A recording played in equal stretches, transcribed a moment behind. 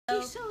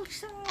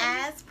action.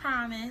 As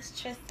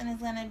promised, Tristan is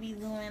going to be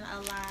doing a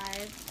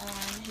live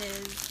on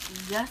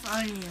his Yes,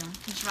 I am.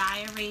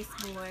 dry erase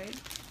board.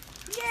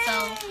 Yay!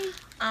 So,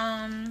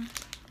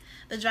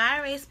 the dry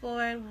erase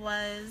board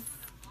was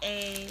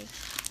a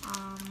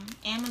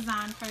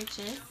Amazon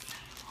purchase.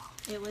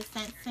 It was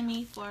sent to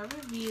me for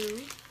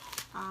review.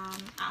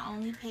 I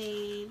only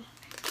paid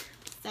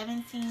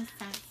 17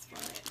 cents for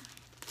it.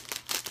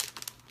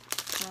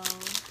 So,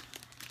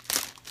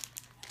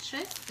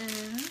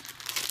 Tristan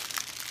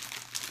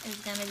is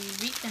going to be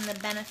reaping the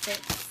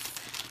benefits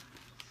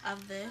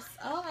of this.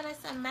 Oh, and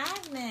it's a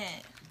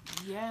magnet.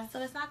 Yeah. So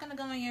it's not going to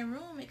go in your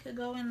room. It could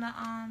go in the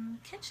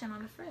kitchen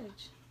on the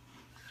fridge.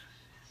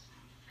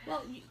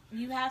 Well,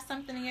 you have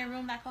something in your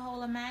room that could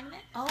hold a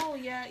magnet? Oh,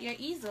 your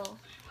easel.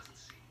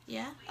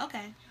 Yeah?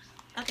 Okay.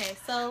 Okay,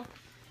 so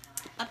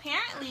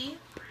apparently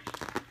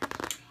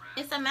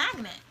it's a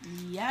magnet.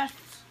 Yes.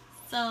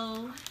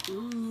 So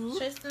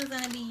Tristan's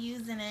going to be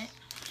using it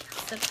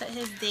to put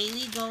his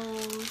daily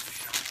goals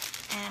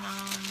and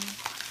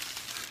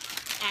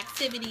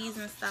activities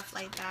and stuff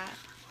like that.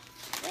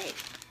 Wait.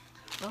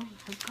 Oh,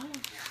 it's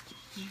going.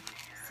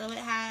 So it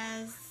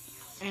has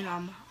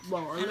And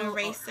well, an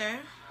eraser.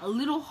 A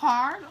little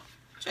hard.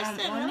 Tristan,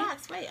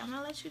 relax. Wait, I'm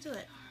gonna let you do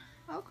it.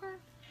 Okay.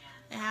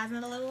 It has a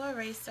little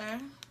eraser.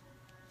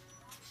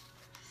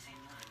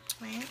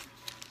 Right.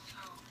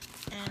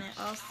 And it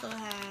also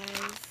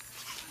has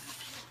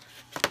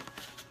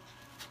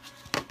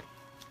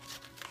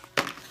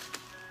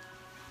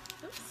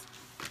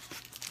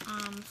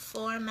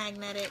four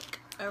magnetic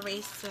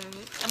erasers,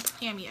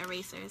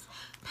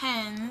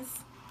 pens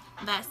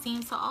that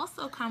seem to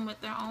also come with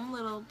their own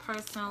little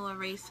personal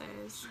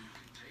erasers.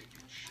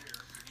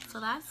 So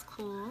that's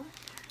cool.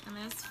 And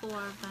there's 4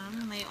 of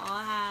them. And they all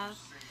have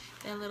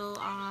their little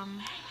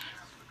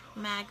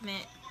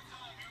magnet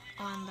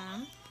on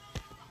them.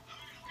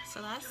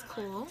 So that's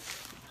cool.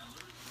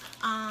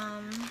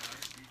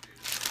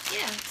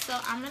 Yeah, so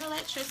I'm gonna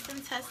let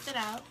Tristan test it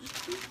out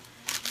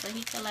so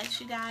he can let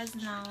you guys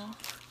know.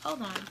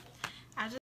 Hold on.